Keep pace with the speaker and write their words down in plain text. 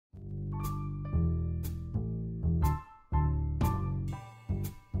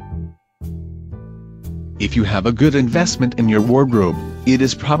If you have a good investment in your wardrobe, it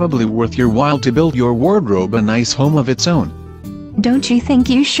is probably worth your while to build your wardrobe a nice home of its own. Don't you think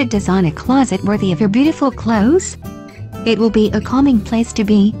you should design a closet worthy of your beautiful clothes? It will be a calming place to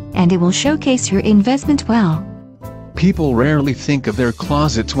be, and it will showcase your investment well. People rarely think of their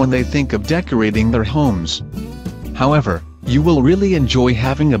closets when they think of decorating their homes. However, you will really enjoy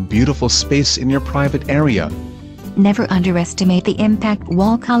having a beautiful space in your private area. Never underestimate the impact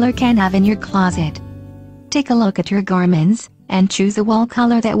wall color can have in your closet. Take a look at your garments, and choose a wall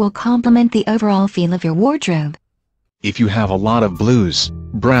color that will complement the overall feel of your wardrobe. If you have a lot of blues,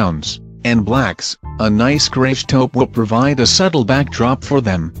 browns, and blacks, a nice grayish taupe will provide a subtle backdrop for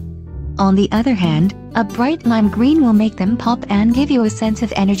them. On the other hand, a bright lime green will make them pop and give you a sense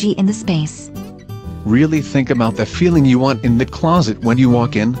of energy in the space. Really think about the feeling you want in the closet when you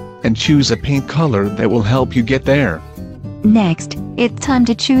walk in, and choose a paint color that will help you get there. Next, it's time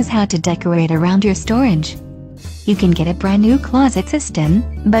to choose how to decorate around your storage. You can get a brand new closet system,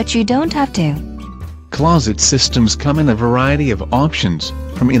 but you don't have to. Closet systems come in a variety of options,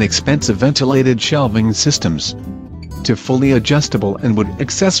 from inexpensive ventilated shelving systems to fully adjustable and wood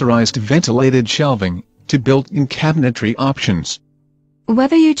accessorized ventilated shelving, to built-in cabinetry options.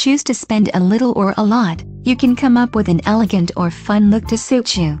 Whether you choose to spend a little or a lot, you can come up with an elegant or fun look to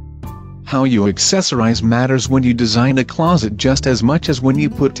suit you. How you accessorize matters when you design a closet just as much as when you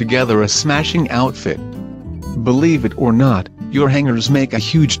put together a smashing outfit. Believe it or not, your hangers make a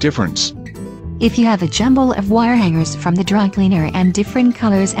huge difference. If you have a jumble of wire hangers from the dry cleaner and different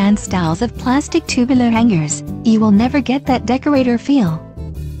colors and styles of plastic tubular hangers, you will never get that decorator feel.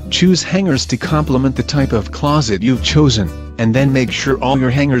 Choose hangers to complement the type of closet you've chosen, and then make sure all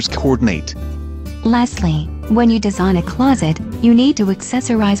your hangers coordinate. Lastly, when you design a closet, you need to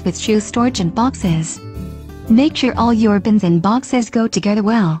accessorize with shoe storage and boxes. Make sure all your bins and boxes go together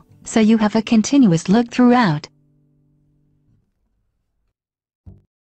well, so you have a continuous look throughout.